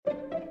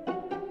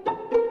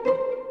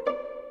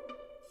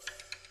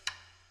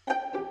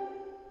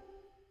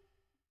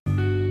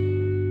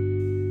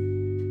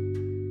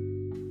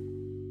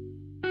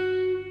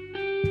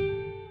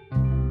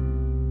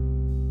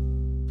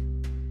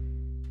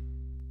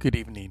Good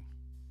evening,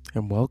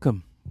 and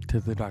welcome to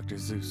the Dr.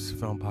 Zeus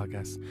Film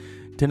Podcast.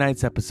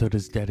 Tonight's episode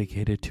is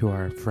dedicated to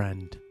our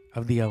friend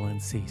of the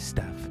LNC,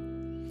 Steph.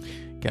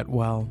 Get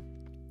well,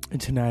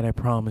 and tonight I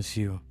promise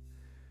you,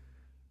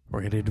 we're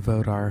going to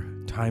devote our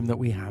time that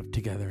we have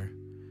together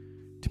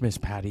to Miss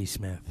Patti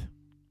Smith.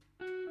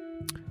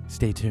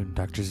 Stay tuned,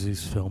 Dr.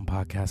 Zeus Film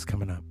Podcast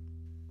coming up.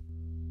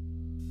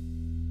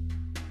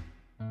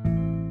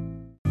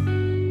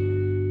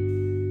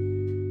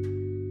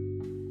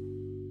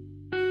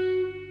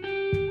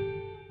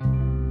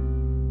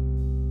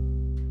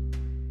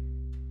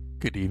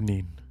 Good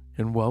evening,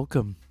 and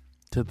welcome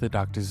to the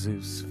Dr.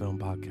 Zeus Film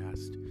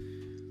Podcast.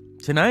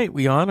 Tonight,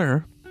 we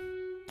honor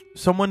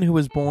someone who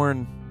was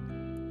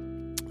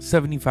born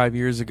 75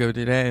 years ago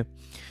today.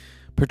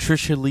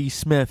 Patricia Lee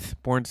Smith,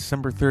 born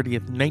December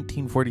 30th,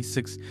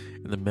 1946,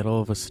 in the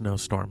middle of a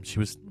snowstorm. She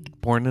was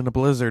born in a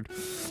blizzard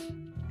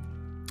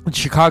in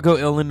Chicago,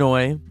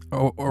 Illinois,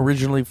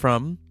 originally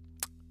from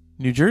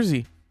New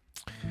Jersey.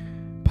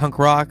 Punk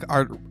rock,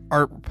 art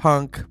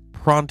punk,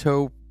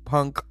 pronto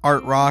punk,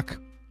 art rock.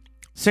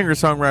 Singer,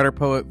 songwriter,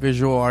 poet,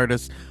 visual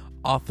artist,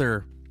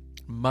 author,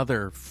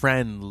 mother,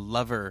 friend,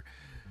 lover.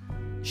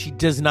 She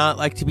does not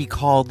like to be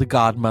called the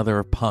godmother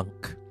of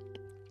punk,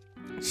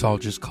 so I'll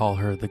just call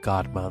her the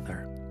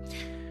godmother.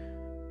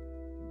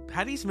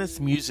 Patti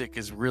Smith's music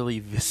is really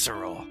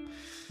visceral.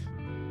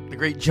 The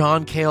great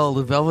John Cale of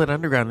the Velvet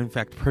Underground, in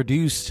fact,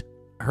 produced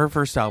her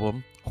first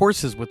album,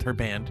 Horses, with her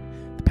band,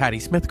 the Patti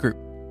Smith Group.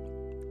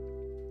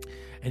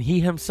 And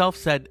he himself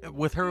said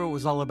with her it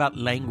was all about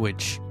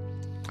language.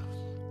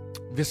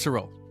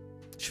 Visceral.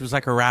 She was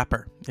like a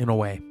rapper in a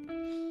way.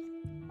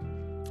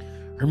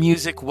 Her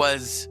music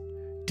was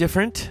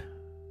different.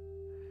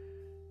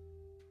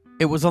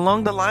 It was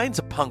along the lines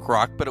of punk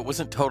rock, but it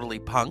wasn't totally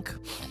punk.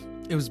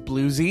 It was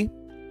bluesy.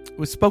 It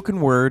was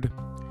spoken word.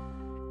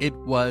 It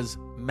was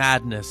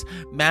madness.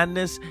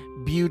 Madness,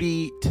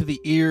 beauty to the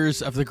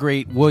ears of the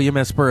great William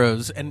S.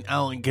 Burroughs and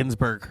Allen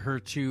Ginsberg, her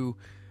two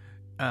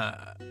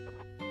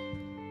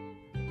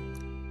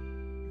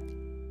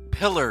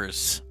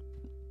pillars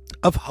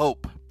of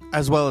hope,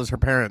 as well as her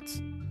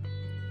parents.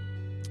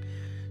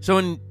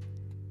 So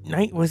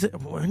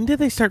when did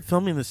they start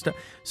filming this stuff?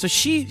 So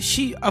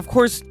she of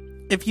course,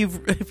 if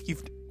you've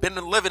been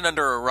living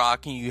under a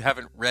rock and you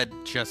haven't read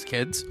Just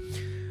Kids,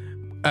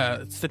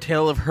 it's the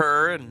tale of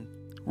her and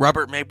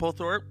Robert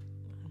Mapplethorpe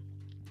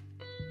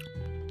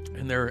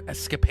and their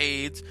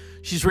escapades.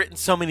 She's written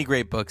so many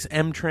great books.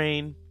 M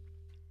Train.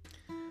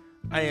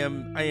 I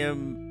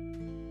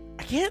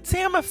can't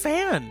say I'm a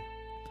fan,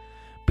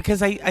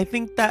 because I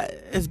think that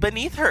is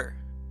beneath her.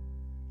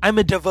 I'm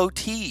a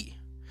devotee.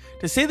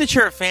 To say that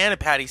you're a fan of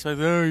Patti Smith,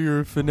 oh,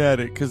 you're a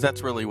fanatic, because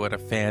that's really what a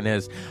fan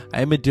is.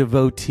 I'm a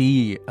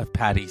devotee of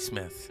Patti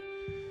Smith.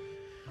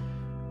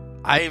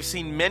 I have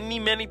seen many,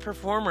 many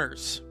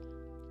performers,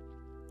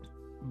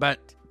 but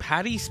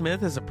Patti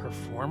Smith as a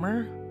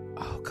performer,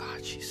 oh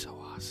God, she's so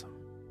awesome.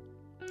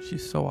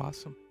 She's so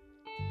awesome.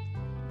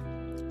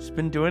 She's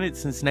been doing it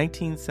since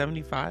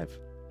 1975.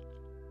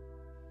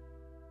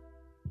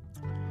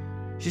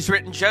 She's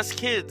written Just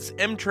Kids,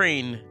 M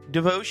Train,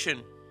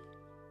 Devotion,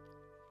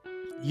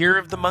 Year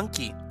of the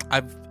Monkey.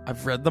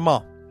 I've read them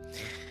all.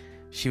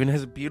 She even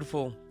has a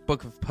beautiful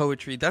book of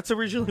poetry. That's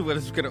originally what I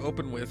was going to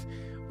open with,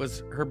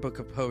 was her book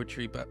of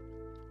poetry. But,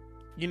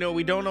 you know,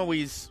 we don't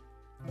always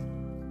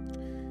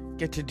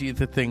get to do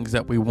the things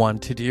that we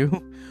want to do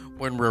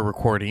when we're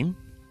recording.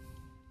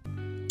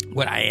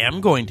 What I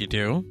am going to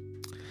do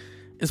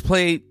is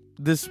play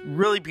this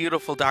really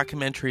beautiful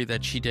documentary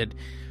that she did.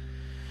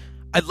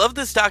 I love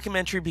this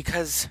documentary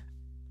because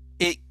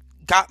it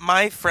got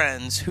my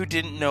friends who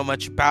didn't know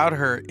much about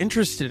her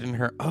interested in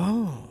her.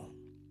 Oh,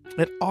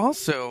 it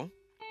also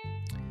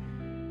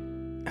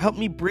helped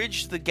me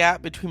bridge the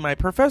gap between my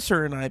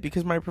professor and I,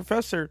 because my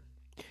professor,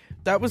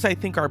 that was, I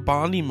think, our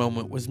bonding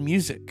moment, was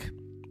music.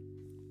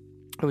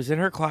 I was in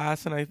her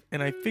class and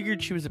I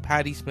figured she was a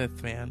Patti Smith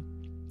fan.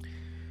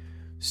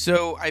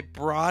 So I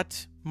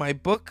brought my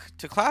book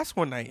to class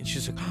one night and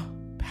she's like, oh,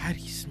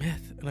 Patti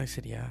Smith. And I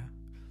said, yeah.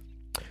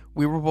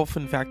 We were both,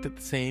 in fact, at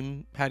the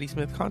same Patti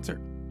Smith concert.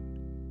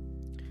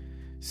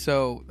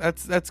 So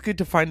that's good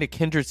to find a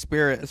kindred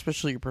spirit,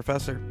 especially your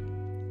professor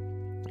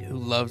who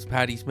loves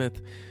Patti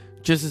Smith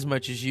just as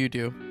much as you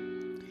do.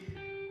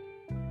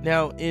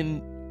 Now,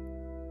 in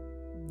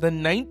the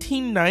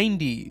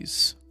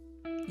 1990s,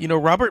 you know,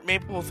 Robert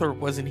Mapplethorpe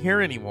wasn't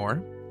here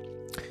anymore.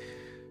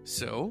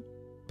 So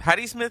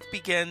Patti Smith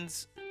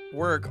begins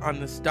work on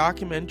this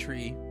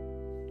documentary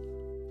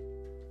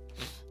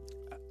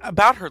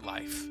about her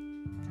life.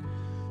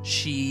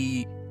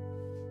 She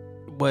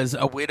was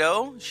a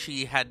widow.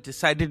 She had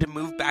decided to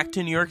move back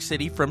to New York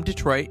City from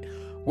Detroit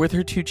with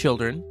her two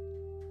children.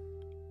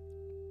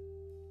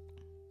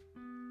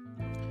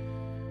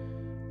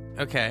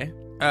 Okay.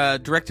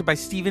 Directed by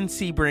Steven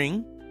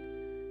Sebring.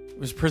 It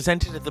was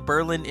presented at the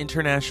Berlin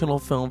International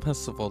Film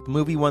Festival. The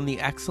movie won the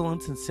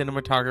Excellence in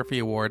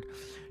Cinematography Award,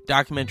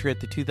 documentary at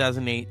the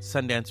 2008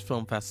 Sundance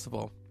Film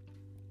Festival.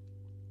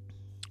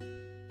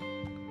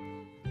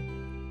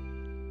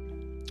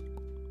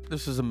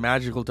 This was a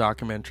magical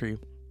documentary,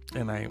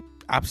 and I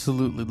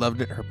absolutely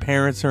loved it. Her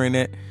parents are in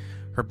it,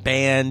 her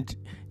band,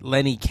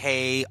 Lenny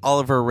Kaye,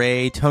 Oliver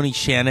Ray, Tony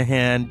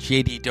Shanahan,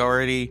 J.D.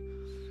 Doherty.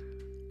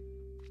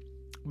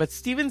 But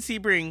Steven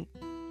Sebring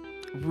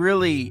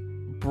really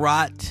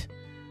brought...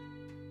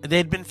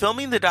 They'd been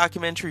filming the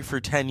documentary for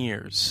 10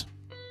 years.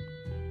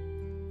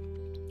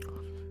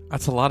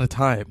 That's a lot of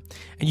time.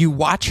 And you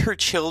watch her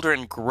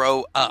children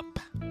grow up.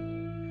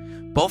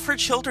 Both her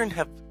children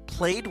have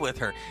played with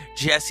her.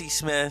 Jessie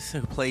Smith,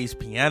 who plays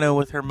piano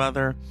with her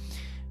mother.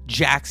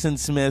 Jackson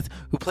Smith,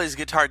 who plays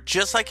guitar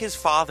just like his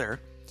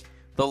father,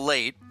 the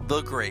late,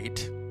 the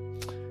great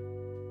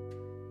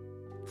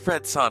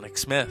Fred Sonic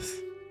Smith.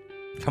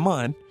 Come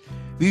on.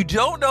 If you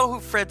don't know who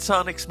Fred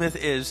Sonic Smith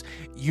is,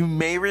 you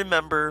may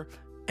remember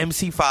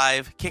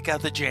MC5, Kick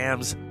Out the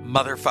Jams,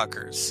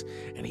 Motherfuckers.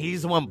 And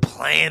he's the one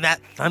playing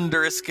that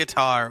thunderous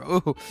guitar.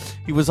 Ooh.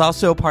 He was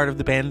also part of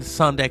the band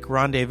Sondek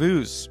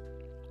Rendezvous.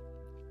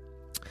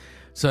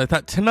 So I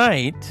thought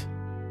tonight,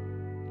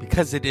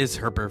 because it is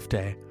her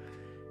birthday,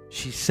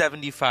 she's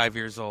 75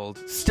 years old,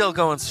 still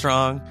going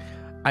strong.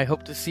 I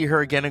hope to see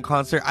her again in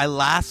concert. I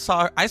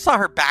saw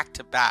her back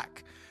to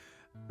back.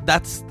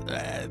 That's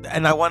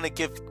and I want to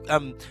give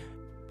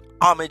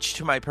homage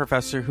to my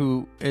professor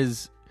who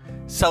is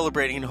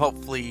celebrating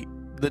hopefully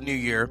the new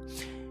year.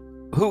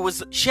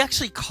 She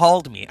actually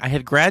called me. I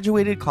had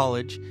graduated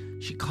college.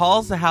 She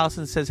calls the house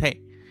and says,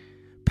 "Hey,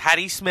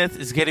 Patti Smith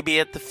is going to be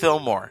at the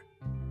Fillmore."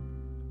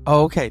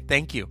 Oh, okay,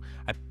 thank you.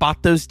 I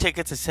bought those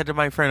tickets. I said to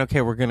my friend,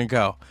 "Okay, we're going to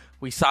go."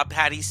 We saw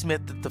Patti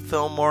Smith at the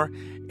Fillmore.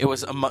 It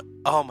was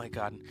oh my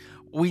God.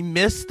 We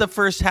missed the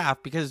first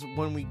half because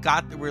when we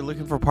got there, we were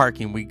looking for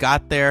parking. We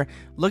got there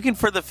looking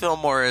for the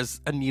Fillmore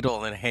as a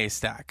needle in a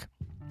haystack.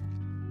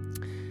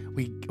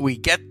 We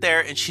get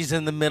there and she's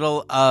in the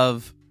middle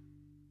of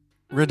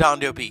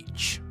Redondo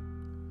Beach.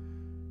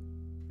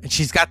 And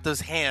she's got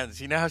those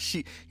hands. You know how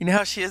she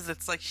is?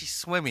 It's like she's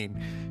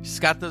swimming. She's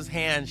got those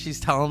hands. She's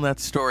telling that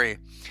story.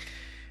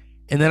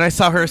 And then I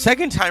saw her a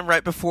second time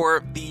right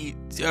before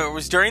it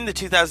was during the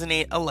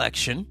 2008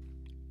 election.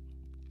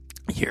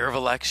 Year of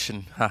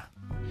election, huh?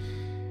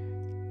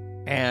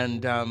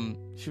 And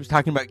she was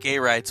talking about gay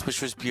rights,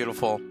 which was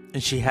beautiful.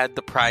 And she had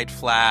the pride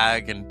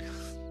flag and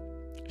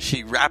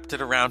she wrapped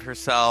it around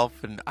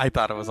herself. And I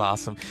thought it was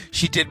awesome.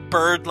 She did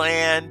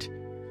Birdland,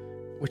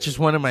 which is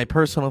one of my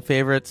personal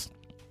favorites.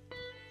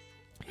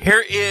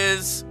 Here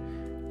is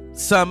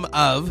some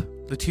of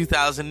the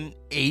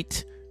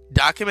 2008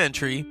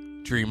 documentary,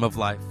 Dream of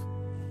Life.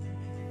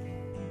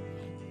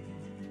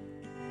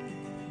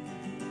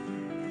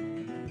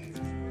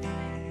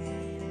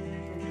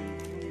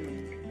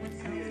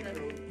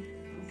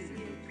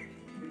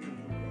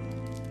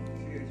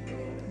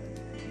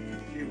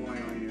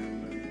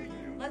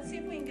 Let's see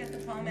if we can get the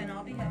poem in.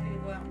 I'll be happy to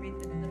go out and read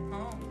the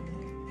poem.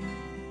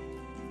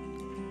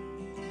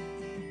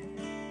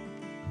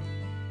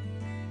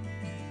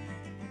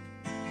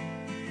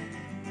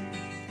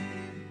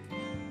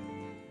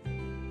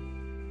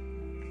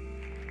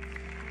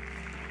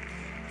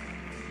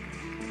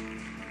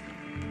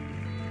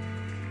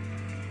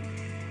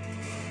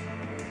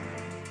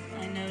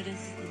 I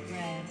notice the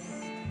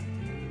grass.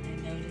 I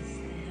notice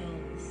the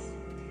hills.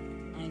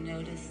 I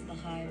notice the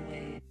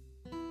highway.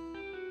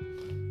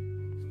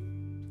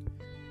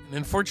 And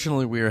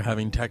unfortunately, we are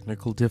having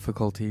technical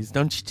difficulties.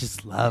 Don't you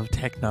just love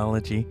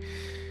technology?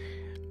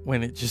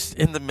 When it's just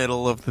in the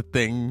middle of the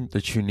thing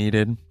that you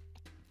needed.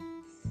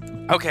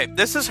 Okay,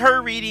 this is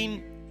her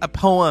reading a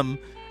poem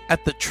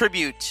at the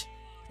tribute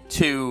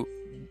to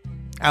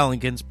Allen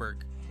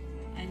Ginsberg.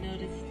 I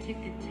notice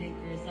ticket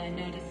takers. I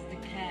notice the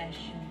cash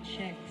and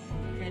checks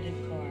and credit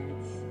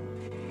cards.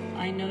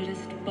 I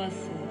noticed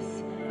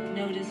buses.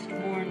 Noticed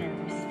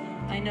mourners.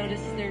 I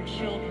noticed their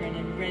children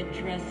in red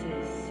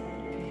dresses.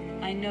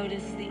 I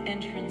noticed the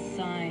entrance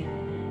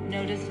sign,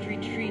 noticed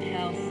retreat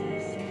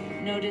houses,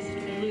 noticed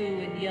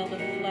blue and yellow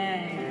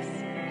flags,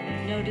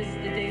 noticed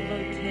the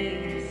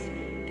devotees,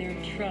 their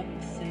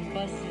trucks and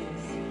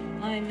buses.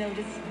 I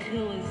noticed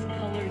pillars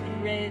colored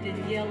red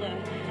and yellow,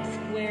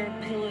 square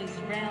pillars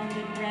round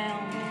and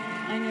round.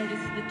 I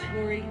noticed the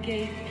Tory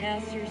gate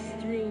passers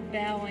through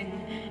bowing,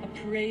 a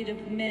parade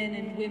of men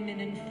and women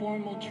in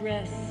formal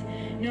dress.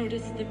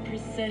 Noticed the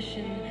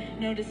procession,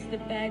 noticed the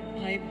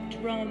bagpipe,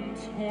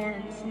 drums,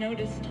 horns,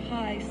 noticed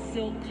high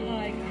silk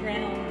high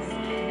crowns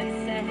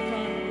and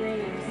saffron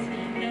robes,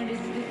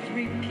 noticed the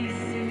three-piece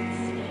suits.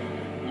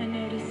 I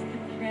noticed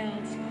the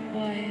crowds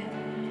quiet.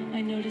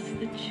 I noticed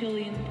the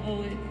Chilean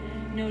poet,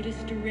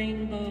 noticed a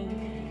rainbow.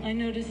 I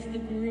noticed the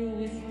guru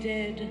was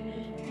dead.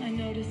 I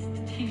noticed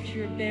the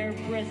teacher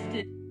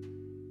bare-breasted.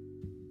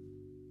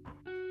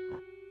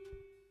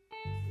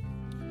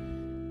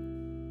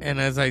 And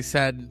as I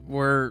said,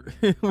 we're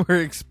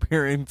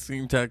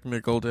experiencing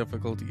technical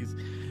difficulties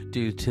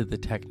due to the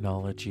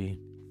technology.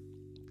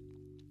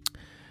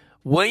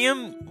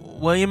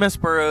 William S.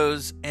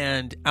 Burroughs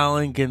and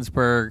Allen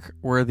Ginsberg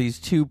were these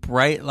two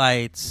bright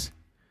lights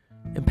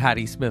in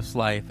Patti Smith's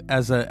life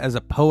as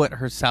a poet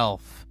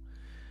herself,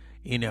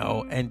 you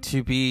know, and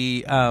to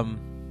be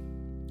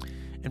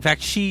In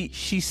fact, she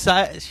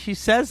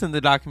says in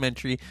the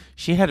documentary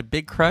she had a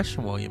big crush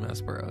on William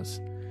S. Burroughs,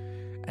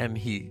 and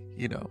he,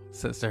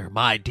 says to her,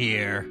 "My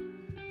dear,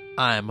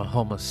 I'm a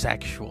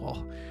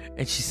homosexual,"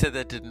 and she said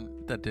that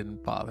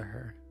didn't bother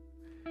her.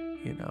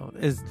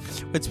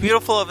 What's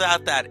beautiful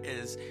about that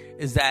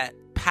is that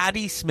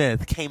Patti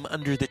Smith came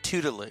under the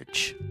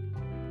tutelage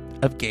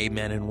of gay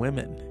men and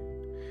women.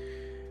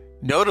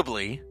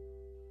 Notably,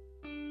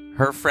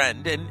 her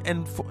friend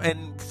and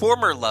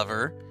former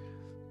lover,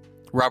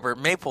 Robert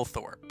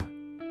Mapplethorpe.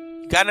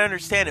 You gotta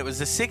understand, it was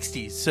the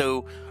 60s,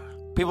 so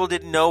people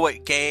didn't know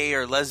what gay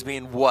or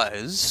lesbian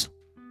was.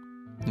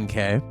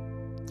 Okay.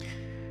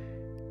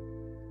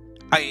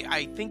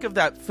 I think of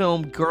that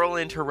film Girl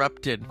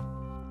Interrupted,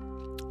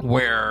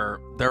 where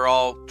they're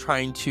all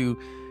trying to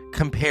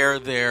compare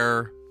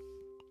their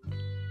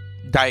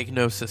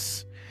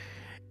diagnosis,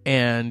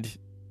 and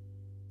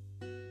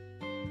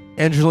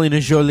Angelina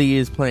Jolie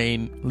is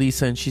playing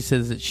Lisa, and she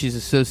says that she's a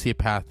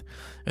sociopath,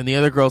 and the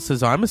other girl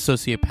says, "Oh, I'm a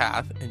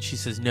sociopath," and she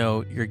says,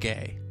 "No, you're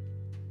gay,"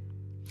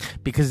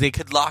 because they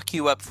could lock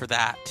you up for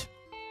that.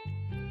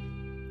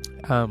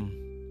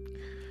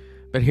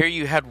 But here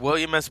you had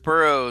William S.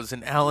 Burroughs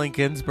and Allen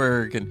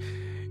Ginsberg and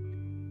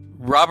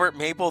Robert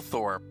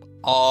Mapplethorpe,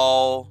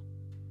 all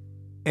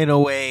in a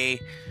way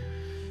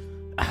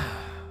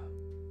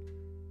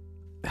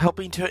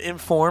helping to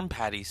inform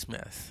Patti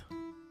Smith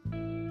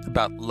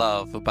about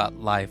love, about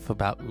life,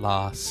 about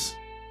loss.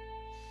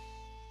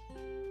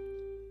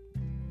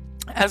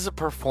 As a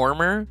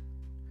performer,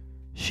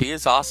 she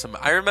is awesome.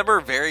 I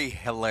remember very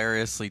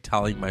hilariously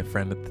telling my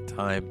friend at the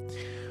time,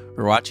 we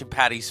were watching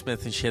Patti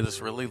Smith and she had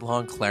this really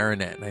long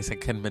clarinet, and I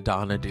said, "Can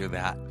Madonna do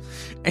that?"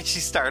 And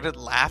she started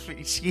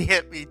laughing. She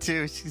hit me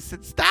too. She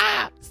said,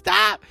 "Stop,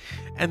 stop."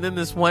 And then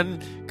this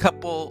one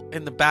couple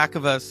in the back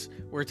of us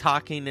were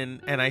talking,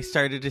 and I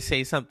started to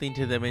say something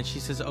to them, and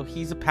she says, "Oh,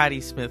 he's a Patti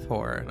Smith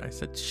whore." And I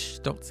said, "Shh,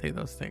 don't say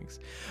those things."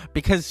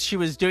 Because she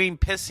was doing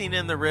Pissing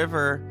in the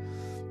River,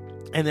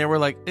 and they were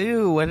like,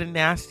 "Ew, what a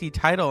nasty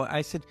title."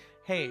 I said,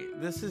 "Hey,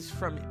 this is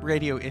from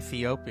Radio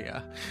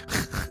Ethiopia."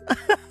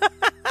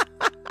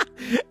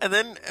 And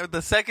then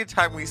the second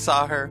time we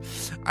saw her,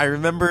 I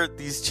remember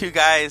these two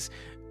guys,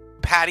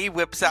 Patti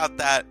whips out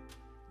that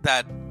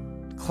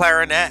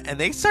clarinet, and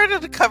they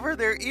started to cover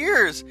their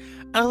ears.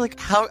 I was like,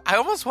 I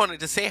almost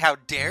wanted to say, "How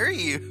dare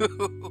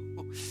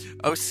you?"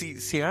 Oh,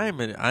 see, I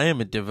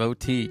am a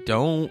devotee.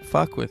 Don't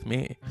fuck with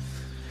me.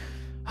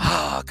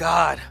 Oh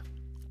God.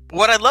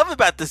 What I love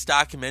about this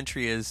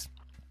documentary is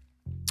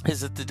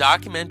that the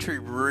documentary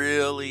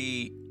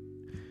really,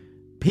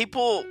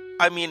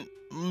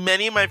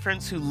 many of my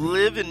friends who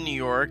live in New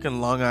York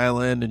and Long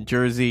Island and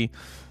Jersey,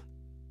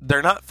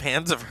 they're not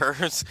fans of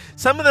hers.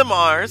 Some of them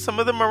are. Some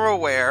of them are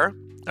aware.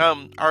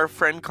 Our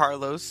friend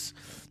Carlos,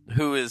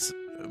 who is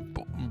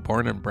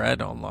born and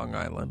bred on Long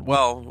Island.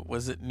 Well,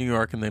 was it New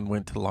York and then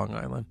went to Long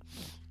Island?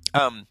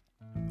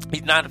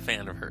 He's not a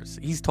fan of hers.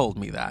 He's told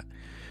me that.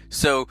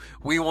 So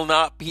we will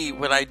not be,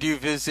 when I do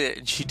visit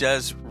and she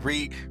does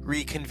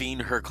reconvene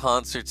her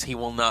concerts, he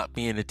will not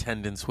be in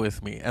attendance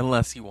with me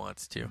unless he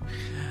wants to.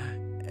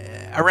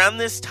 Around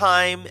this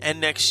time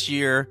and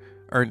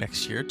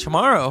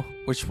tomorrow,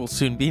 which will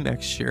soon be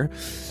next year,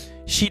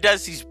 she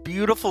does these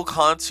beautiful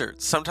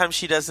concerts. Sometimes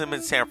she does them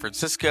in San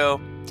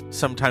Francisco.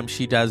 Sometimes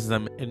she does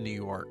them in New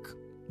York.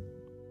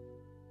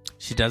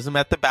 She does them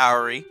at the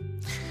Bowery.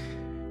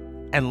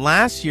 And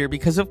last year,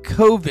 because of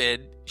COVID,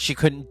 she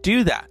couldn't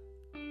do that.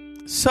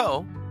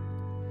 So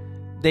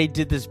they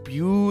did this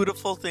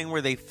beautiful thing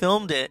where they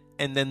filmed it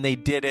and then they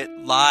did it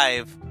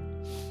live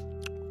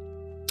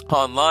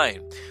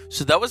online.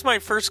 So that was my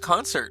first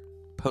concert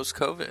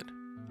post-COVID,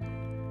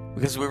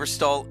 because we were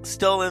still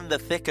in the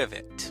thick of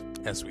it,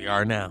 as we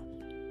are now.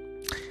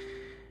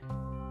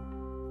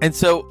 And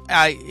so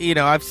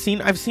I've seen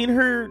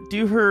her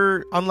do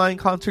her online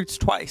concerts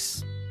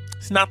twice.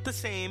 It's not the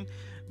same,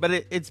 but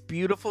it's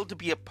beautiful to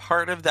be a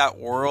part of that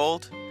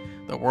world,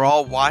 that we're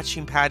all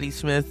watching Patti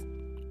Smith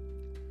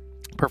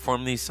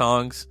perform these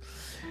songs.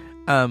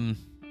 I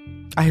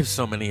have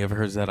so many of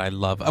hers that I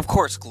love. Of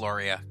course,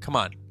 Gloria. Come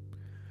on.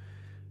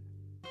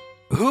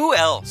 Who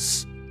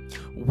else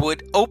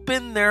would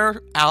open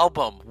their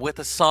album with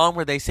a song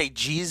where they say,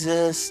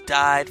 "Jesus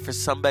died for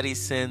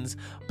somebody's sins,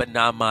 but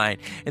not mine"?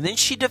 And then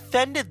she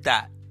defended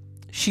that.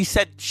 She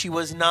said she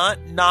was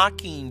not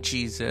knocking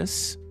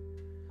Jesus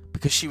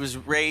because she was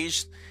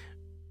raised,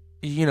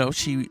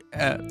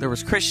 there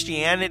was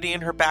Christianity in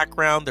her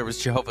background. There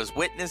was Jehovah's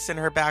Witness in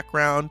her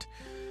background.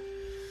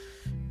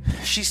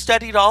 She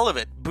studied all of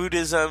it,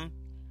 Buddhism.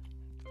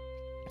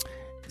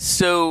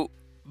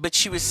 But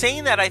she was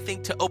saying that, I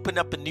think, to open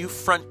up a new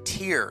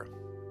frontier.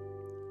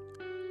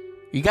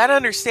 You got to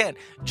understand,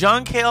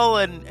 John Cale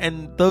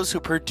and those who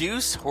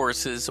produce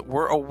Horses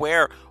were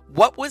aware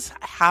what was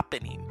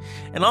happening.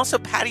 And also,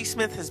 Patti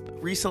Smith has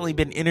recently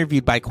been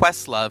interviewed by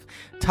Questlove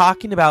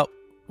talking about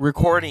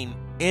recording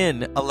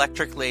in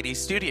Electric Lady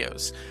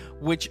Studios,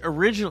 which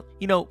originally,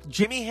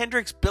 Jimi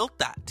Hendrix built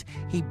that.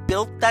 He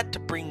built that to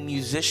bring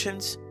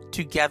musicians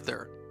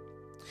together.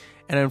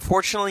 and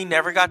unfortunately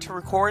never got to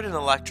record in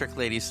Electric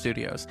Lady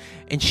Studios.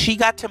 And she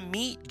got to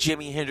meet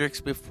Jimi Hendrix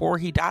before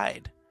he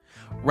died,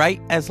 right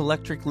as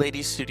Electric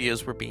Lady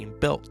Studios were being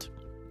built.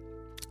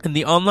 And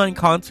the online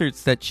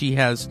concerts that she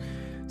has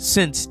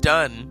since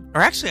done,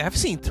 or actually I've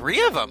seen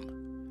 3 of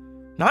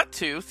them. Not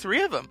 2,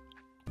 3 of them.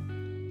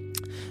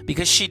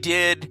 Because she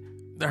did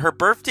her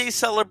birthday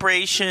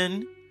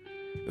celebration.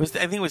 I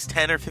think it was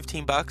 $10 or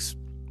 $15.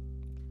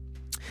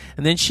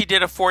 And then she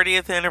did a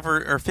 40th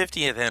or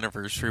 50th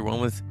anniversary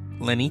one with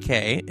Lenny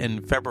Kaye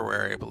in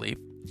February, I believe.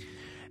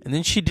 And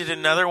then she did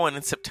another one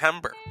in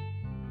September.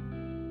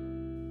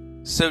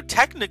 So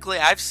technically,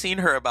 I've seen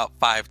her about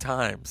 5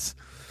 times.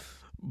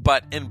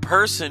 But in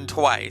person,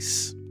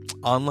 twice.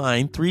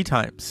 Online, 3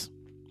 times.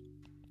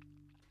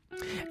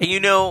 And you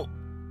know,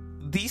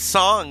 these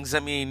songs, I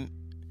mean,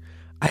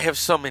 I have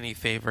so many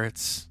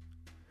favorites.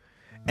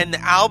 And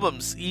the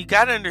albums, you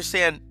gotta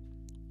understand,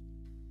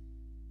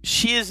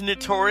 she is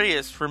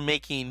notorious for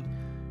making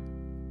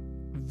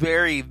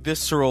very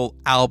visceral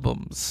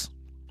albums.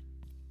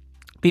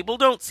 People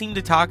don't seem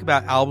to talk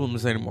about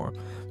albums anymore.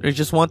 They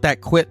just want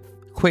that quick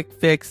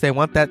fix. They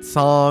want that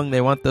song.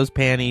 They want those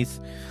panties.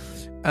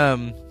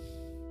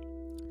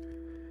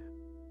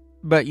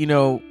 But, you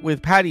know,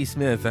 with Patti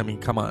Smith, I mean,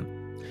 come on.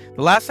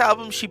 The last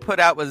album she put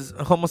out was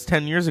almost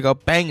 10 years ago,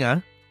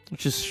 Banga,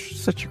 which is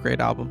such a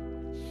great album.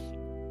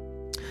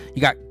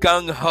 You got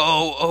Gung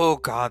Ho. Oh,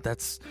 God,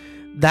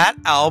 that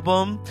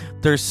album.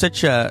 There's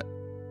such a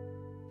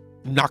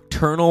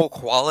nocturnal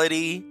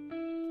quality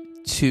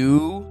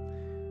to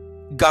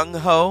Gung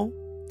Ho.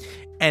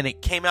 And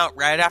it came out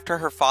right after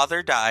her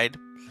father died.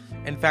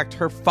 In fact,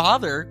 her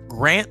father,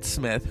 Grant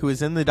Smith, who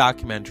is in the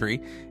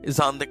documentary, is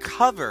on the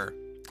cover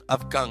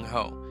of Gung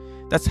Ho.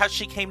 That's how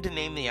she came to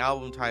name the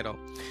album title.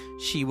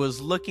 She was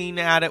looking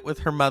at it with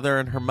her mother,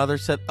 and her mother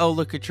said, "Oh,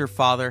 look at your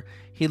father.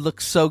 He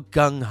looks so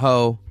gung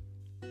ho."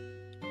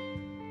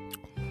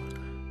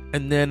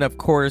 And then, of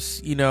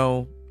course, you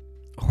know,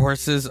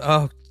 Horses.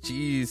 Oh,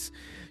 jeez.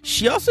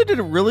 She also did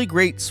a really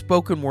great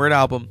spoken word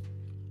album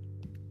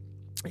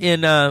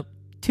in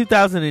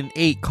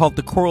 2008 called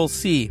The Coral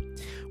Sea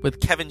with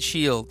Kevin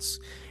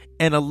Shields.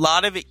 And a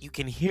lot of it, you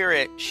can hear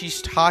it.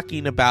 She's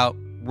talking about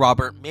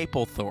Robert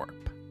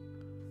Mapplethorpe.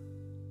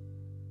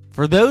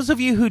 For those of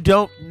you who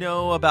don't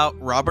know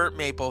about Robert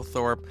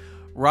Mapplethorpe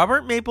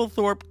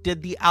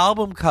did the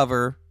album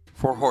cover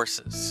for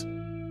Horses.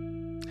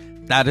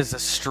 That is a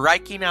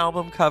striking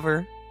album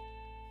cover.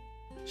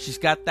 She's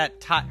got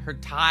that tie. Her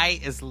tie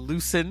is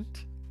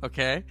loosened,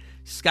 okay?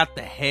 She's got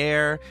the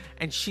hair,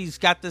 and she's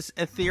got this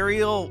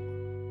ethereal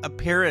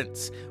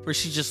appearance where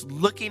she's just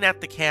looking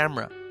at the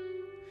camera.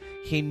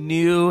 He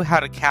knew how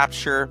to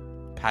capture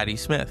Patti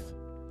Smith.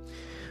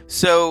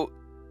 So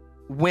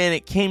when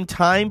it came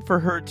time for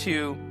her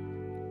to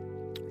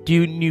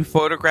do new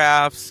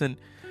photographs and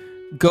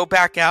go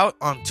back out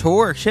on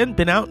tour, she hadn't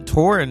been out on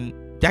tour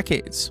in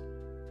decades.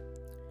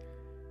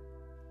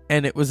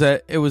 And it was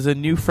a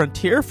new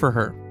frontier for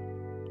her.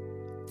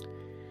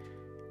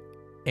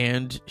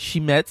 And she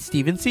met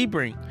Steven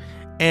Sebring,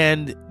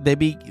 and they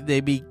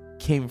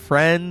became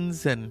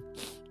friends and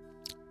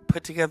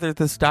put together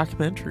this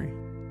documentary.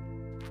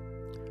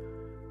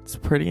 It's a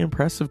pretty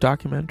impressive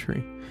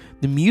documentary.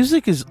 The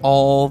music is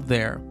all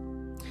there.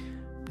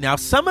 Now,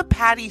 some of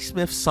Patti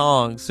Smith's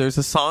songs, there's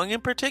a song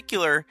in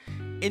particular,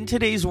 In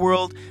Today's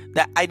World,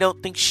 that I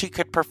don't think she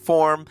could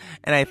perform,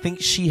 and I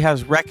think she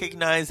has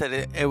recognized that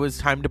it was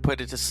time to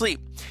put it to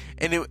sleep.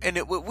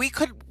 We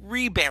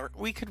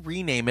could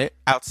rename it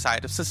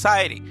Outside of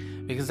Society,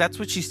 because that's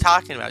what she's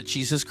talking about.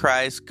 Jesus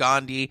Christ,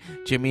 Gandhi,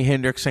 Jimi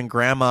Hendrix, and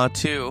Grandma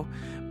too,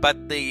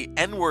 but the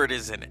N-word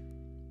is in it.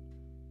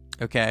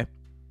 Okay?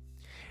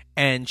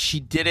 And she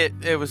did it.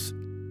 It was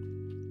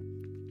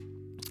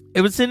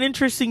an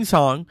interesting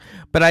song,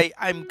 but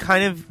I'm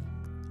kind of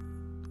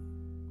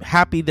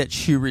happy that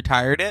she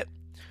retired it.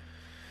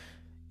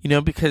 You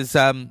know, because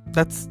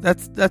that's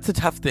a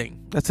tough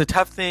thing. That's a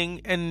tough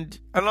thing, and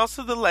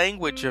also the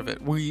language of it.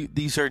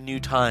 These are new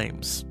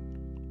times.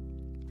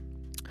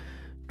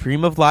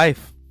 Dream of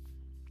Life.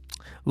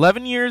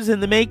 11 years in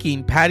the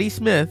making, Patti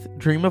Smith,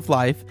 Dream of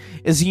Life,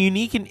 is a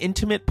unique and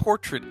intimate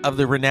portrait of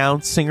the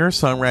renowned singer,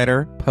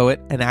 songwriter, poet,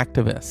 and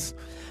activist.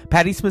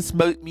 Patti Smith's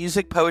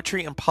music,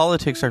 poetry, and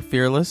politics are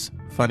fearless,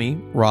 funny,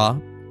 raw,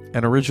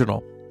 and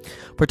original.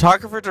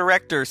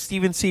 Photographer-director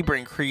Steven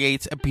Sebring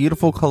creates a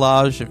beautiful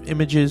collage of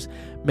images,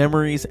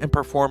 memories, and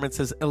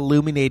performances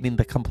illuminating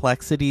the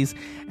complexities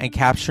and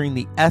capturing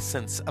the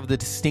essence of the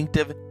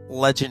distinctive,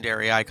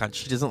 legendary icon.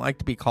 She doesn't like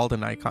to be called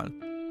an icon,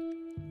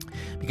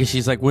 because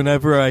she's like,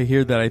 whenever I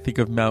hear that, I think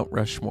of Mount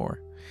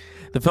Rushmore.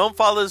 The film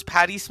follows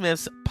Patti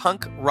Smith's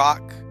punk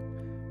rock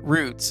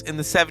roots in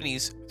the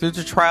 70s through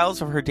the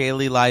trials of her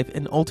daily life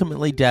and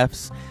ultimately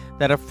deaths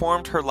that have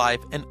formed her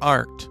life and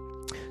art.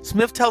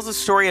 Smith tells the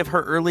story of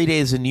her early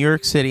days in New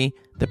York City,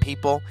 the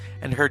people,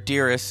 and her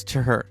dearest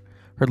to her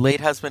late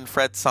husband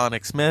Fred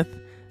Sonic Smith,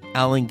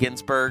 Allen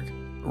Ginsberg,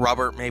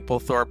 Robert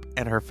Mapplethorpe,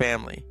 and her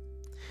family.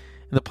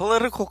 the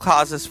political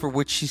causes for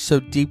which she so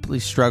deeply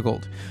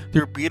struggled.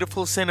 Through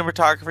beautiful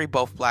cinematography,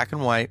 both black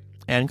and white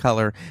and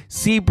color,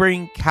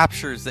 Sebring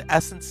captures the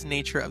essence and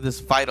nature of this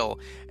vital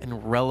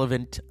and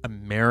relevant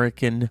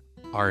American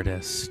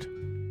artist.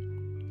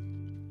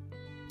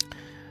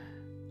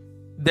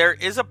 There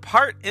is a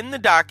part in the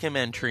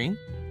documentary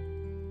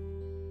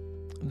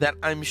that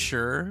I'm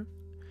sure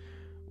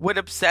would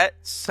upset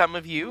some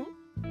of you.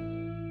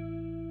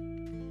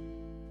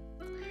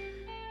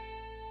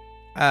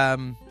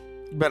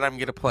 But I'm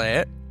going to play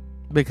it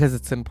because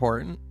it's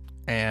important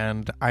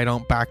and I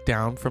don't back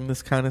down from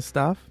this kind of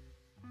stuff.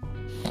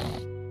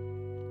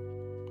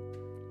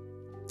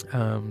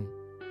 I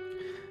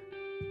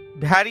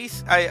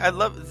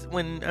love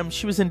when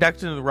she was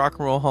inducted into the Rock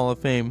and Roll Hall of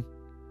Fame.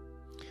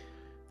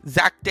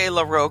 Zach De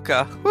La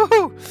Rocha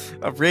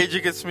of Rage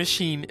Against the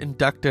Machine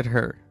inducted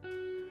her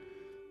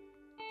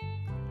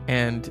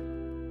and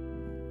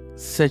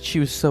said she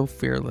was so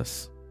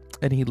fearless,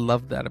 and he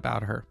loved that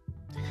about her,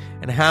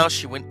 and how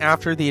she went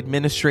after the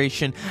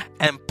administration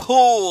and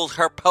pulled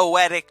her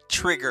poetic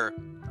trigger.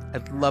 I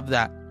love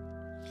that.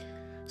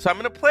 So I'm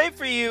going to play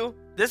for you.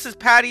 This is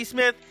Patti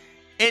Smith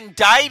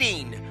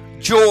indicting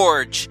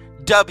George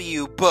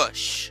W.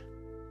 Bush.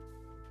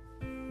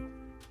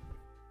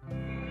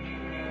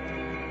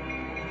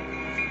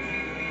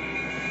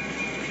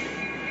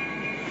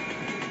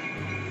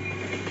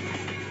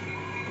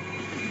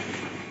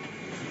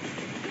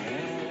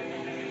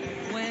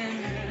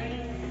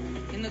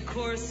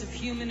 Course of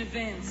human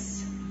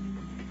events,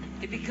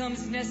 it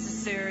becomes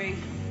necessary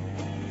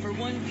for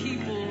one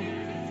people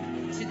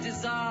to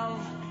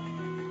dissolve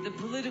the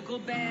political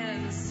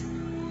bands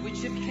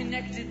which have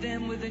connected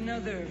them with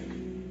another,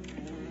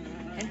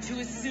 and to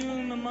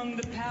assume among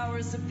the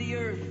powers of the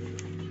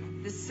earth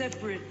the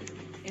separate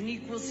and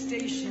equal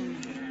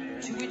station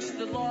to which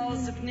the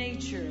laws of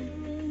nature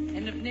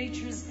and of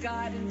nature's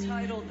God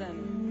entitle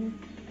them.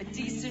 A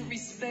decent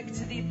respect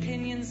to the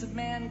opinions of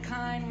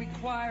mankind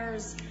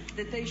requires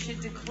that they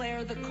should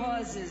declare the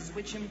causes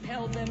which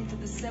impel them to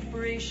the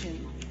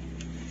separation.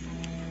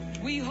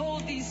 We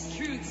hold these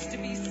truths to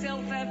be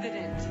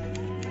self-evident,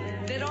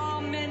 that all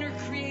men are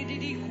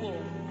created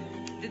equal,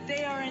 that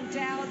they are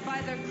endowed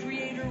by their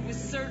Creator with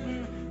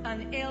certain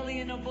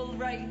unalienable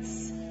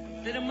rights,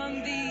 that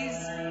among these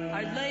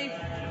are life,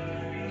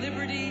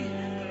 liberty,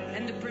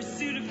 and the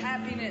pursuit of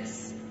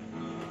happiness,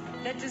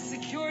 that to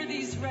secure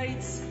these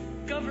rights,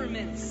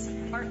 governments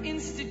are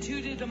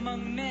instituted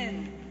among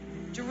men,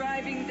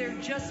 deriving their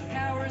just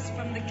powers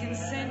from the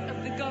consent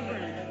of the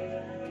governed,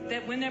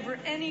 that whenever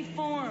any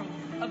form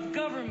of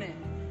government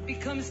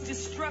becomes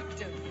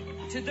destructive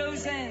to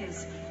those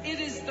ends, it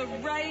is the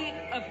right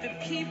of the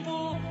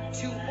people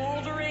to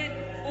alter it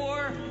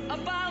or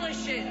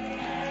abolish it,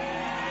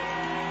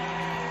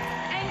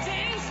 and to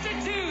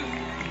institute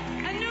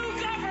a new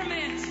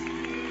government,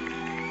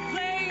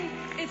 laying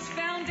its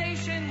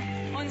foundation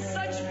on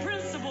such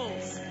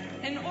principles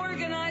and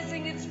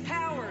organizing its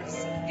powers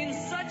in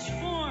such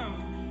form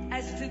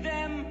as to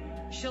them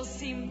shall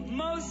seem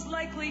most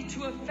likely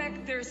to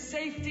affect their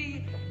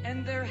safety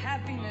and their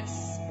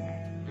happiness.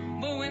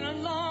 But when a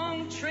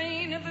long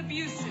train of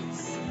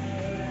abuses,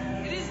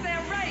 it is their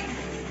right,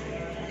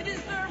 it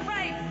is their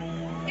right,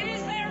 it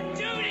is their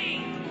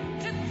duty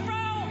to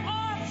throw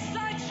off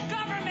such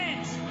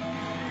government.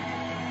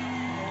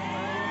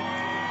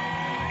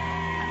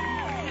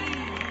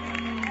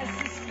 Has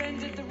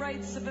suspended the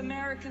rights of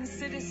American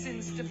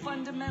citizens to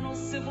fundamental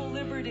civil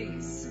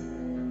liberties.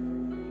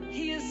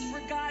 He has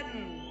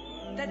forgotten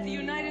that the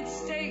United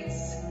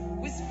States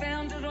was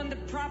founded on the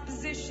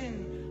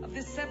proposition of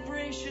the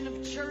separation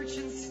of church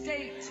and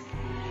state.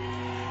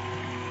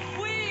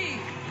 We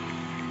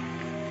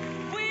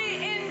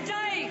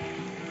indict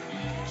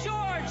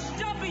George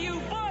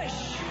W.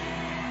 Bush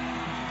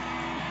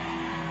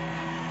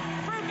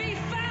for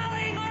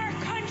befouling our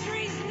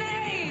country's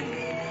name,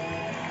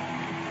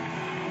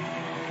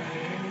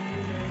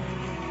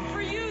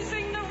 for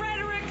using the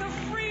rhetoric of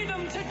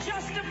freedom to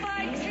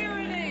justify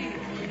tyranny,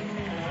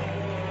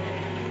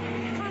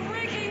 for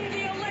rigging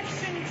the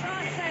election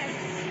process,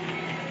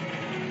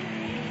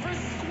 for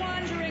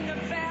squandering a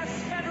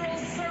vast federal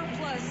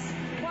surplus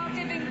while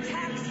giving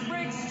tax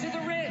breaks to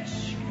the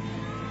rich,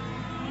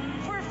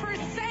 for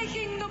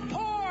forsaking the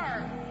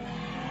poor,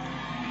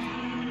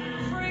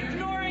 for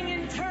ignoring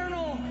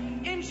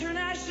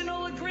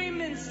international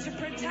agreements to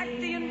protect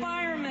the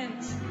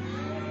environment,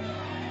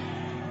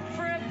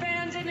 for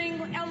abandoning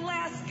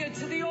Alaska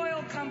to the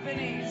oil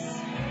companies,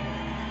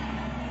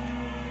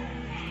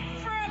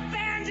 for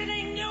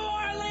abandoning New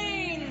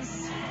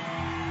Orleans,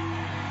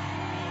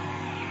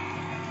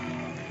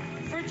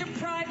 for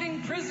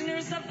depriving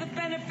prisoners of the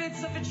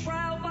benefits of a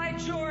trial by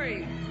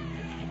jury,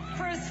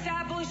 for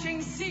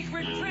establishing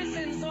secret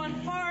prisons on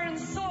foreign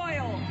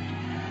soil,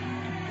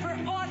 for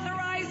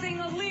authorizing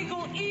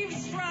illegal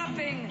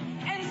eavesdropping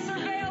and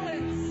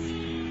surveillance,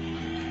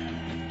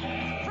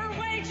 for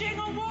waging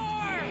a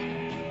war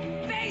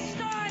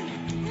based on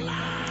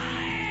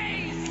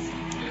lies.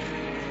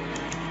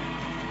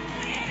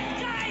 We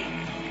indict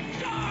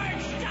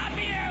George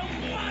W.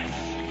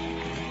 Bush.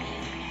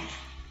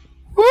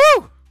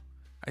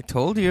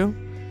 told you.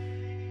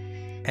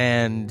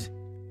 And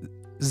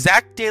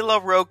Zach De La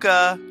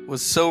Roca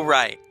was so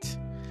right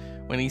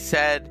when he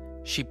said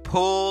she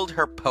pulled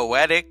her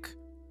poetic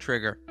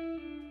trigger.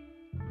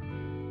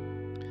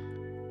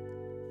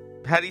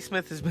 Patti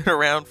Smith has been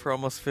around for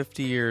almost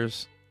 50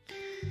 years.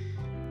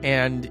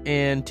 And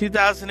in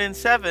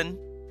 2007,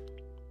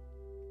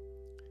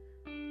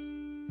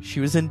 she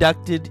was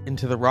inducted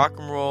into the Rock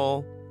and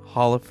Roll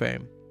Hall of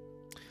Fame.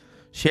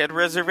 She had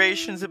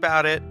reservations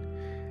about it,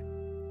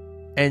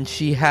 and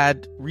she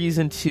had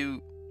reason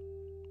to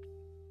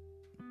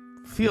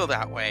feel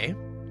that way.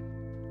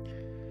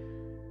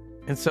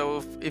 And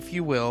so, if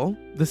you will,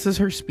 this is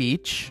her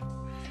speech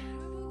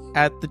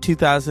at the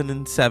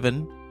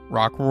 2007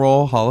 Rock and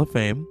Roll Hall of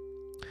Fame.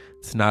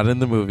 It's not in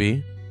the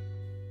movie.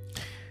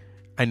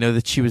 I know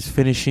that she was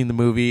finishing the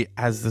movie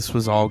as this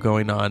was all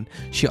going on.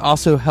 She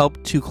also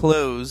helped to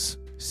close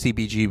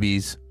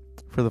CBGB's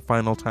for the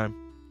final time.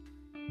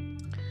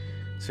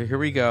 So here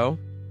we go.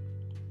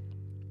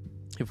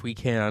 If we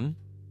can.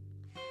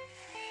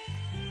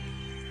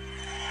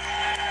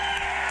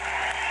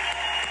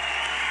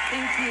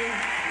 Thank you.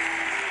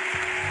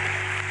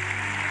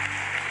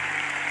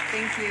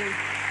 Thank you.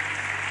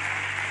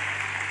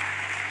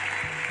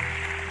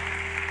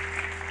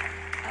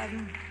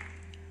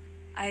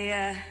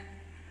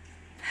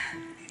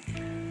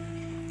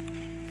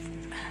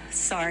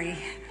 Sorry.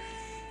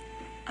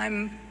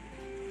 I'm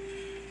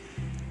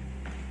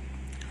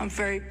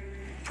very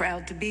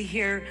proud to be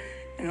here,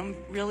 and I'm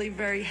really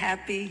very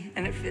happy.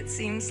 And if it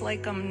seems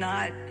like I'm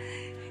not,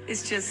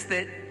 it's just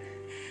that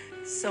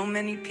so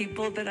many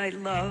people that I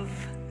love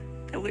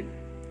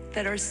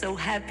that are so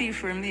happy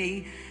for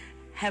me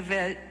have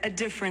a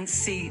different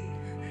seat.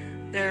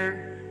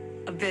 They're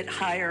a bit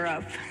higher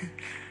up,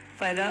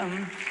 but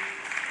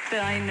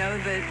I know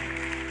that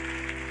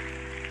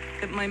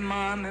my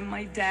mom and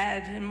my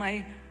dad and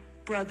my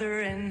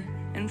brother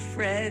and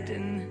Fred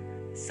and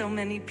so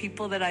many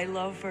people that I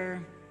love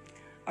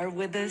are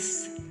with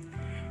us.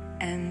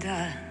 And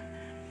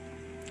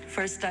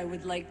first I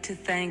would like to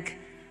thank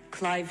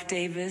Clive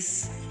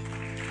Davis.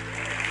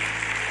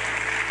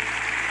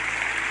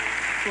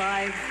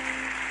 Clive,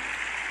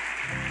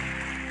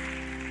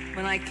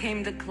 when I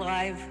came to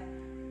Clive,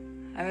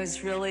 I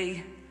was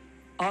really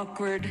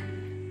awkward,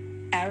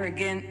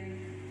 arrogant.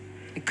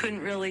 I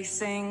couldn't really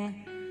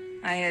sing.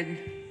 I had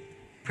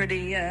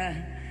pretty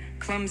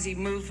clumsy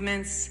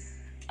movements.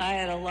 I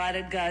had a lot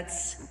of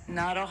guts,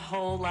 not a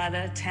whole lot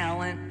of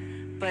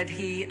talent, but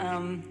he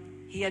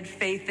had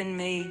faith in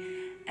me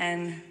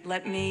and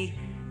let me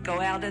go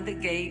out of the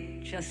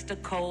gate, just a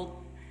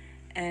colt,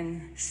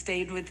 and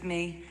stayed with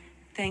me.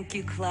 Thank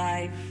you,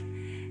 Clive.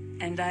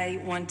 And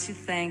I want to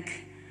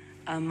thank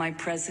my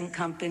present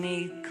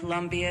company,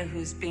 Columbia,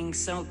 who's being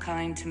so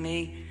kind to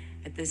me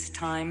at this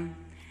time,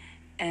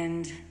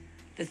 and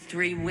the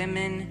three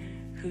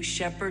women who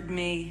shepherded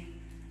me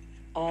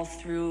all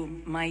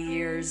through my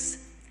years,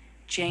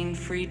 Jane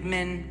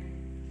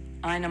Friedman,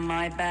 Ina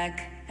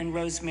Maybach, and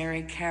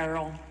Rosemary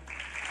Carroll.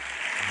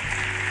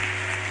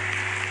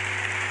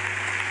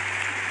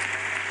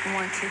 I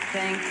want to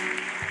thank,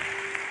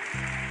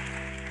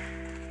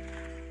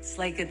 it's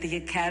like at the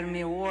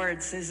Academy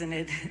Awards, isn't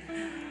it?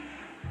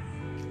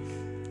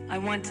 I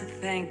want to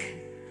thank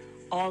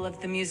all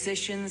of the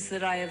musicians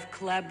that I have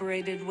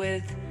collaborated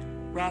with.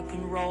 Rock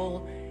and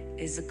roll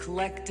is a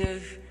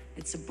collective,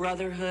 it's a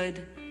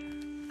brotherhood.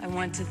 I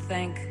want to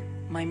thank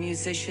my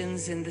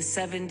musicians in the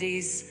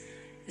 70s,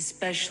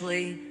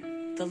 especially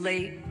the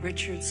late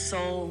Richard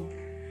Soul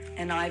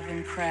and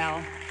Ivan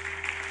Crowell.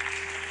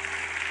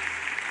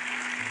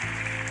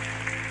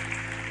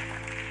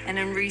 And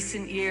in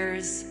recent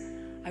years,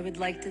 I would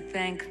like to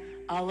thank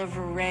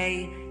Oliver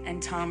Ray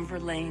and Tom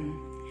Verlaine.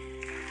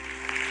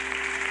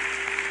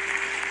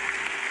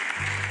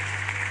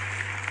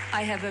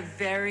 I have a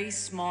very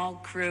small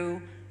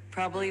crew,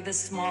 probably the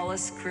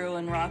smallest crew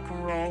in rock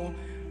and roll,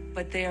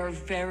 but they are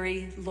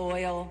very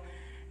loyal.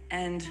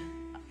 And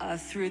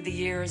through the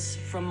years,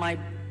 from my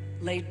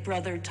late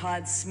brother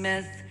Todd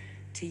Smith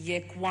to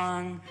Yik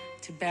Wang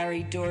to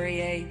Barry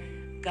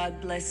Dorier, God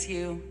bless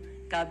you.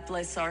 God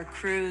bless our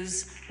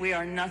crews. We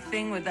are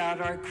nothing without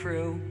our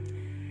crew.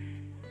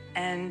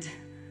 And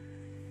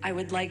I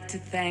would like to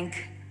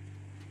thank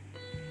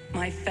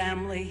my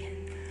family,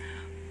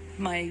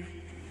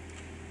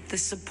 the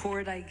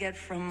support I get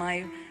from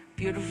my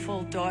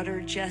beautiful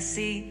daughter,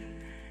 Jessie,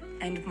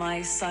 and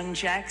my son,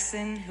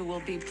 Jackson, who will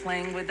be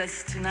playing with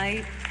us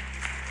tonight.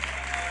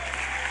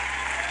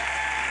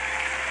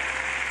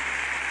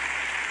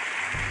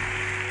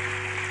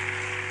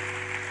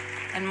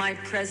 And my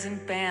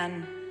present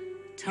band,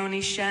 Tony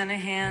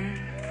Shanahan,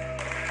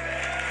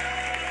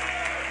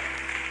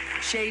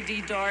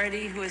 J.D.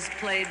 Doherty, who has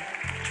played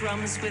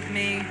drums with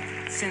me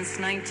since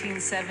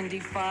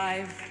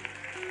 1975,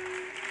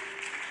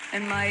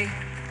 and my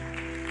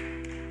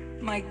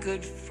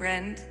good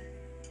friend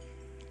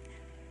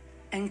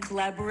and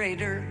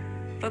collaborator,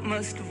 but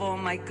most of all,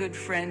 my good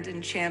friend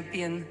and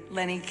champion,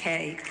 Lenny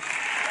Kaye.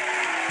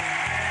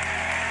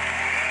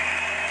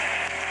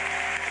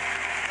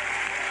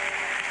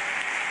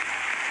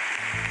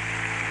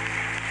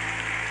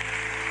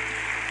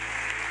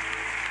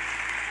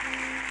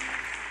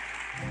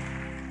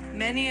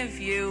 Many of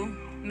you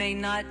may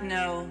not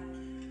know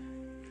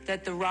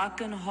that the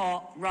Rock and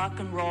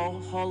Roll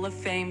Hall of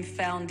Fame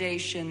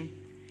Foundation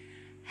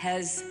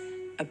has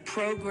a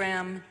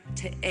program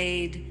to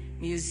aid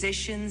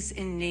musicians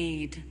in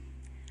need.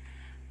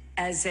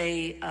 As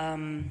a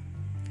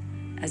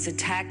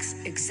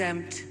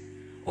tax-exempt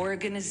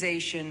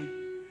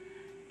organization,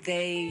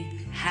 they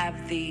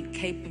have the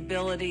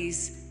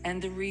capabilities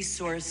and the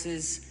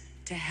resources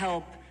to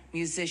help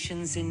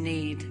musicians in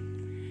need.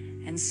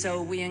 And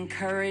so we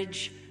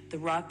encourage the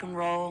Rock and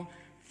Roll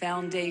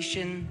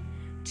Foundation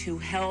to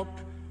help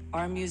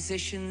our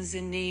musicians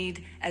in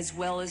need, as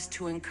well as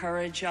to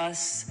encourage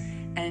us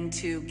and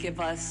to give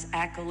us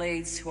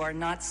accolades who are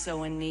not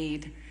so in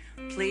need.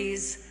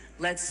 Please,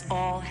 let's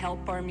all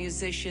help our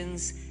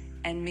musicians,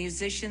 and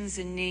musicians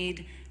in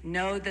need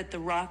know that the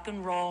Rock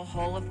and Roll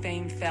Hall of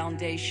Fame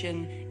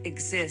Foundation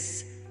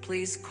exists.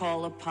 Please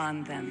call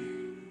upon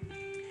them.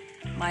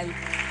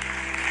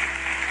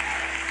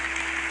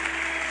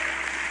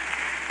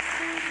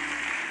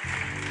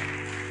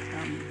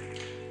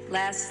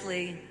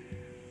 Lastly,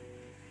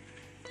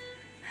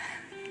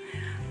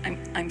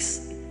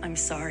 I'm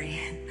sorry.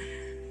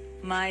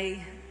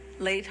 My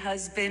late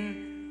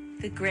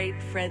husband, the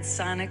great Fred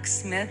Sonic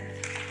Smith,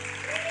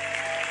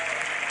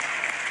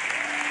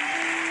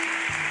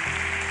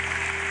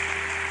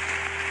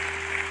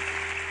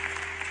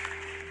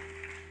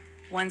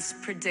 once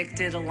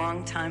predicted a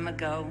long time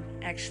ago,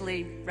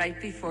 actually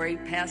right before he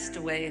passed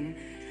away in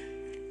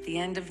the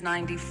end of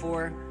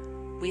 '94,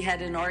 we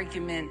had an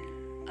argument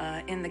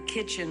in the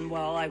kitchen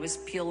while I was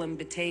peeling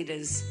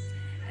potatoes.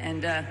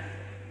 And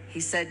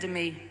he said to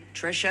me,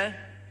 "Trisha,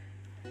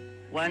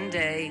 one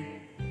day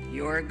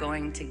you're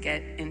going to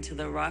get into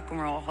the Rock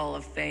and Roll Hall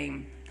of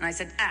Fame." And I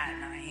said, no,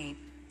 I ain't.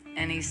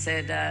 And he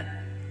said,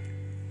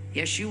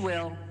 yes, you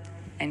will.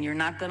 And you're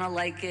not going to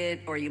like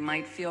it, or you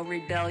might feel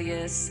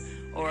rebellious,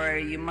 or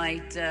you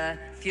might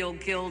feel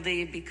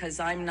guilty because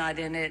I'm not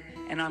in it,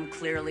 and I'm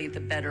clearly the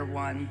better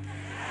one.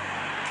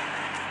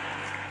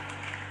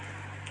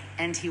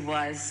 And he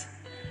was.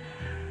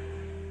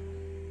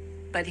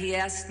 But he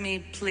asked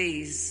me,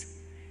 please,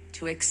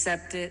 to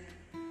accept it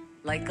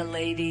like a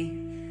lady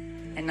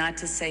and not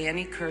to say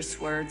any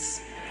curse words.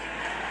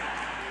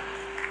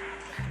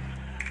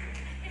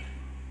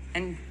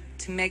 And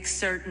to make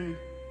certain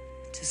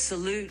to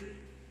salute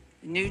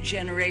the new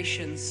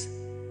generations,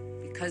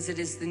 because it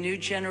is the new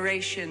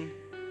generation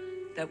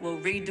that will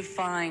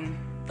redefine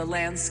the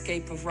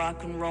landscape of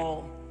rock and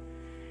roll.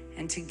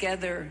 And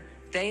together,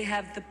 they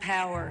have the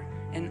power,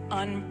 an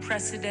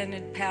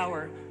unprecedented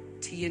power,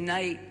 to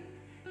unite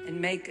and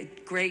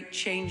make great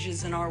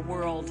changes in our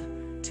world,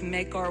 to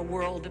make our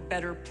world a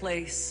better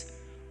place,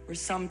 where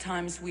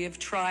sometimes we have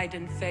tried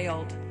and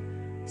failed.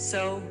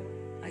 So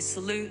I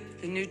salute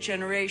the new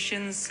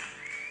generations.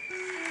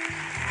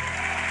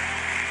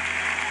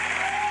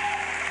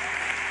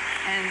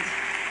 And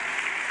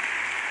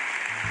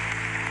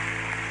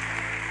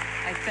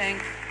I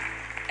thank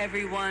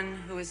everyone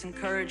who has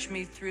encouraged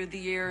me through the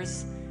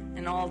years,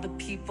 and all the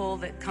people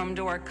that come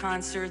to our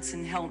concerts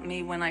and help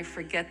me when I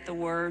forget the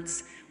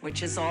words,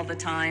 which is all the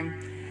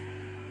time.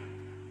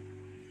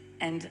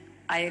 And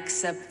I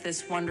accept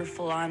this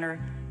wonderful honor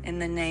in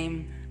the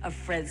name of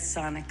Fred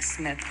Sonic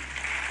Smith.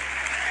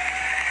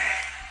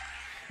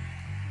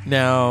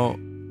 Now,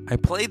 I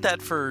played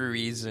that for a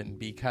reason,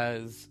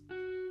 because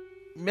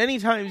many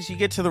times you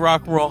get to the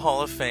Rock and Roll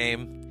Hall of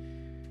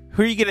Fame,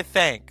 who are you going to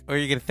thank? Or are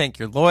you going to thank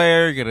your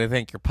lawyer? You're going to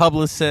thank your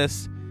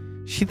publicist?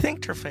 She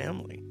thanked her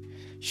family.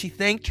 She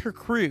thanked her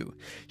crew.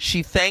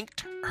 She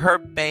thanked her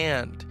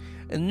band.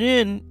 And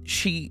then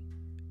she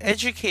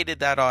educated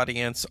that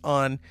audience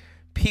on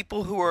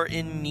people who are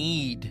in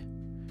need,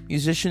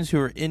 musicians who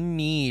are in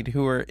need,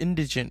 who are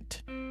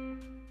indigent,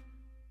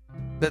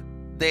 that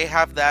they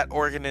have that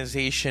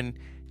organization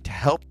to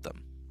help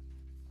them.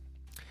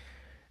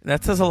 And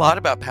that says a lot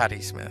about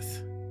Patti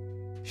Smith.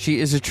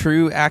 She is a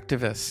true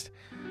activist.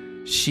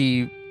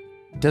 She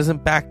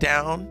doesn't back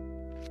down,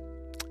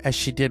 as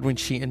she did when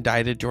she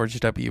indicted George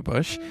W.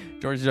 Bush.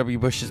 George W.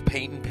 Bush is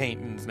painting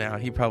paintings now.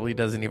 He probably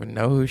doesn't even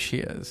know who she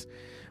is.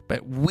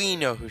 But we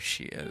know who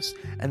she is.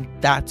 And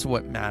that's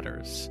what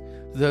matters.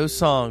 Those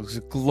songs,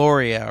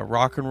 Gloria,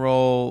 Rock and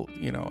Roll,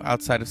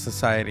 Outside of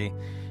Society,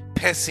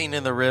 Pissing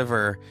in the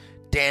River,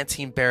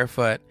 Dancing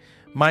Barefoot,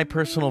 my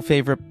personal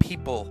favorite,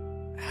 People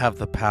Have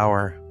the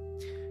Power,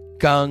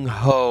 Gung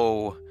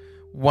Ho,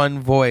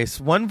 One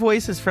Voice. One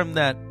Voice is from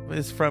the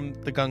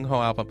Gung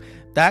Ho album.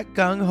 That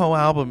Gung Ho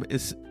album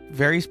is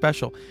very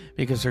special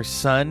because her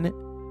son,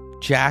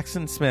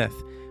 Jackson Smith,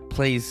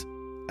 plays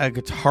a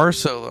guitar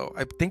solo.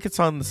 I think it's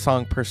on the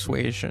song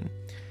Persuasion.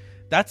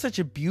 That's such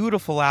a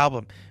beautiful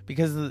album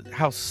because of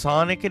how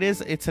sonic it is.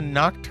 It's a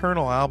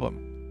nocturnal album.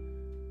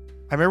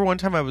 I remember one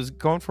time I was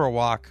going for a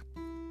walk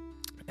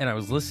and I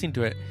was listening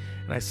to it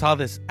and I saw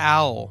this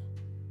owl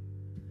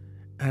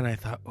and I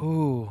thought,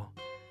 ooh,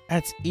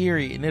 that's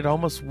eerie. And it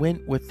almost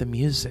went with the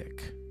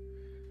music.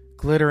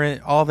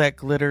 Glitter, all that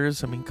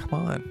glitters. I mean, come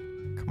on.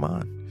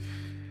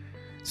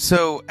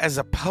 So as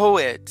a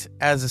poet,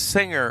 as a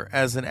singer,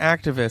 as an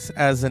activist,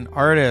 as an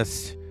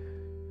artist,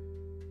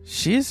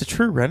 she is a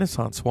true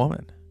Renaissance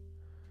woman.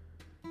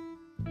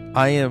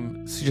 I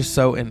am just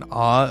so in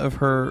awe of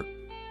her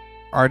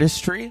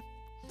artistry,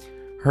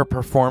 her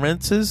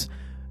performances.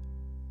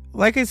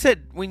 Like I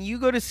said, when you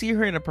go to see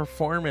her in a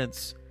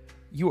performance,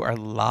 you are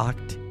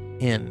locked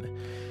in.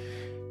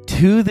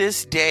 To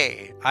this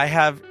day, I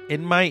have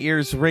in my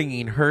ears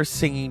ringing her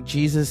singing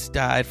Jesus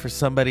Died for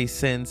Somebody's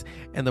Sins,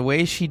 and the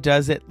way she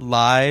does it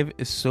live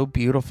is so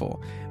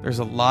beautiful. There's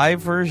a live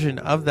version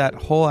of that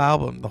whole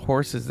album, The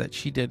Horses, that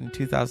she did in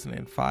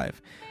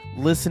 2005.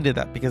 Listen to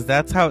that, because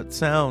that's how it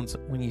sounds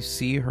when you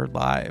see her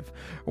live,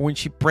 or when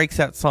she breaks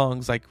out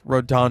songs like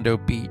Redondo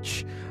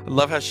Beach. I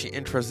love how she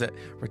intros it.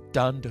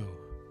 Redondo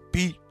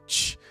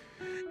Beach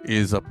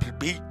is a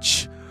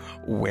beach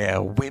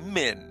where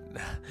women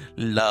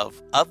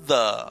love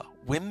other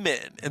women,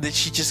 and then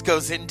she just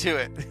goes into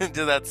it,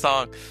 into that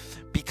song.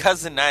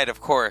 Because the Night, of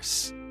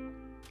course,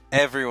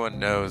 everyone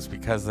knows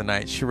Because the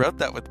Night. She wrote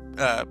that with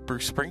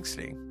Bruce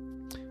Springsteen,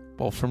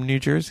 both from New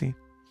Jersey.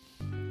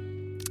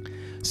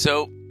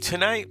 So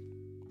tonight,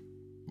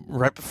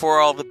 right before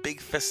all the big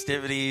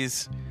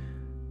festivities,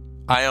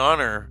 I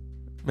honor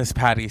Miss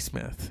Patti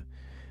Smith.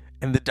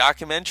 And the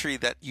documentary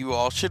that you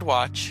all should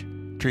watch,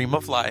 Dream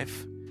of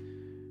Life,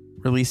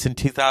 released in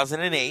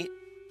 2008,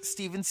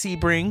 Steven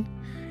Sebring.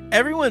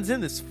 Everyone's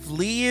in this.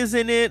 Flea is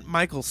in it.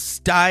 Michael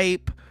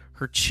Stipe,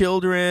 her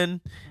children.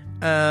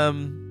 Let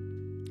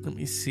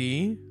me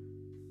see.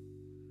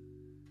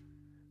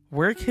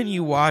 Where can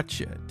you watch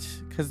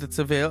it? Because it's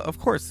available. Of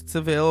course, it's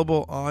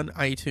available on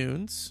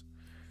iTunes.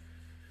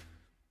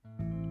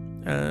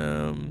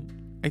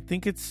 I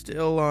think it's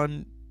still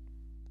on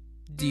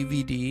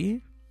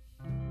DVD.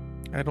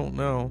 I don't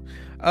know.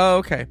 Oh,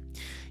 okay.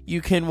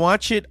 You can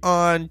watch it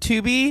on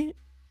Tubi,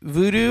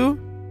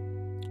 Vudu,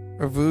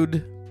 or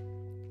Vood,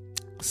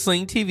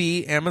 Sling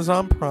TV,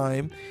 Amazon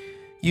Prime,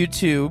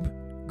 YouTube,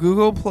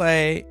 Google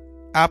Play,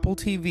 Apple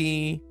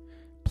TV,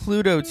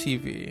 Pluto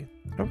TV.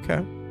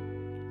 Okay.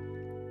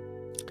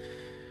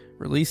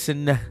 Released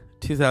in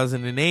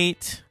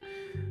 2008.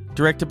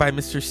 Directed by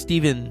Mr.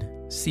 Steven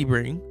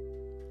Sebring.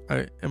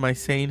 Am I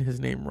saying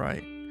his name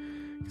right?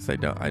 Because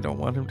I don't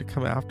want him to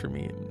come after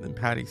me. And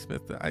Patti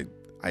Smith, I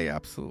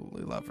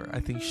absolutely love her.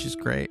 I think she's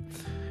great.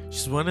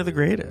 She's one of the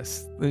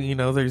greatest. You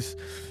know, there's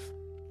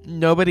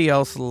nobody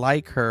else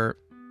like her.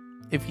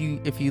 If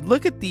you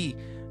look at the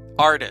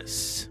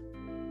artists,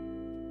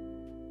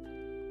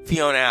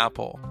 Fiona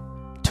Apple,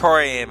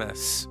 Tori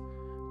Amos,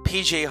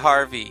 PJ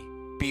Harvey,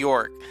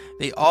 Bjork,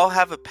 they all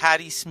have a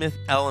Patti Smith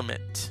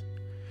element.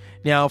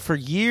 Now, for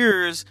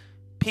years,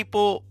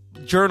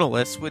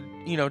 journalists would,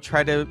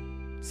 try to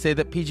say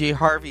that PJ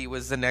Harvey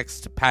was the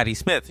next Patti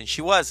Smith, and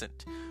she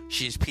wasn't.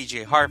 She's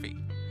PJ Harvey.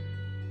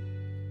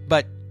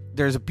 But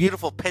there's a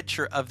beautiful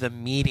picture of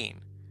them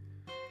meeting.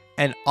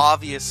 And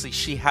obviously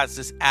she has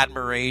this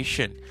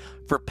admiration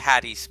for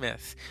Patti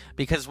Smith.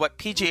 Because what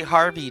PJ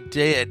Harvey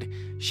did,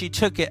 she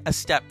took it a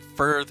step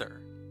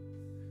further.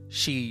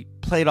 She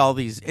played all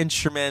these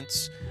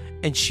instruments,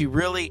 and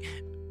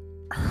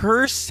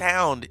her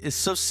sound is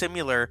so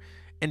similar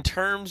in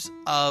terms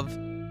of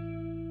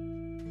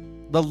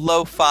the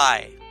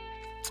lo-fi.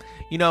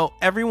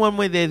 Everyone,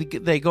 when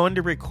they go in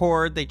to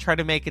record, they try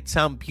to make it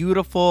sound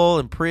beautiful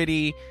and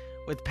pretty.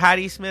 With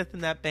Patti Smith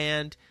and that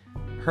band,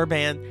 her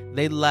band,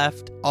 they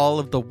left all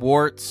of the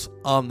warts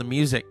on the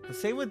music. The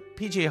same with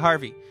PJ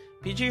Harvey.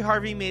 PJ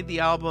Harvey made the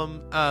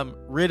album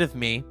Rid of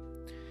Me,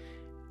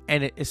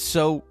 and it is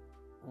so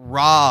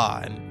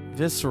raw and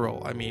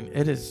visceral. I mean,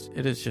 it is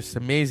just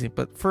amazing.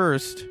 But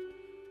first,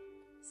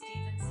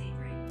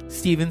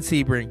 Steven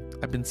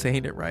Sebring. I've been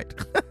saying it right.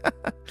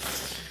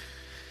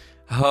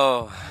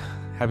 Oh,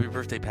 happy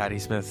birthday, Patti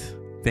Smith.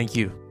 Thank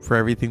you for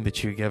everything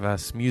that you give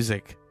us.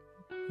 Music,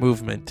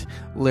 movement,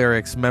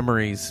 lyrics,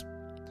 memories,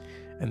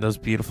 and those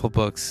beautiful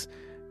books.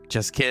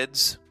 Just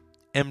Kids,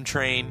 M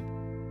Train,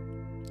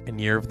 and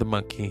Year of the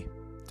Monkey.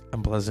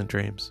 Unpleasant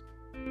Dreams.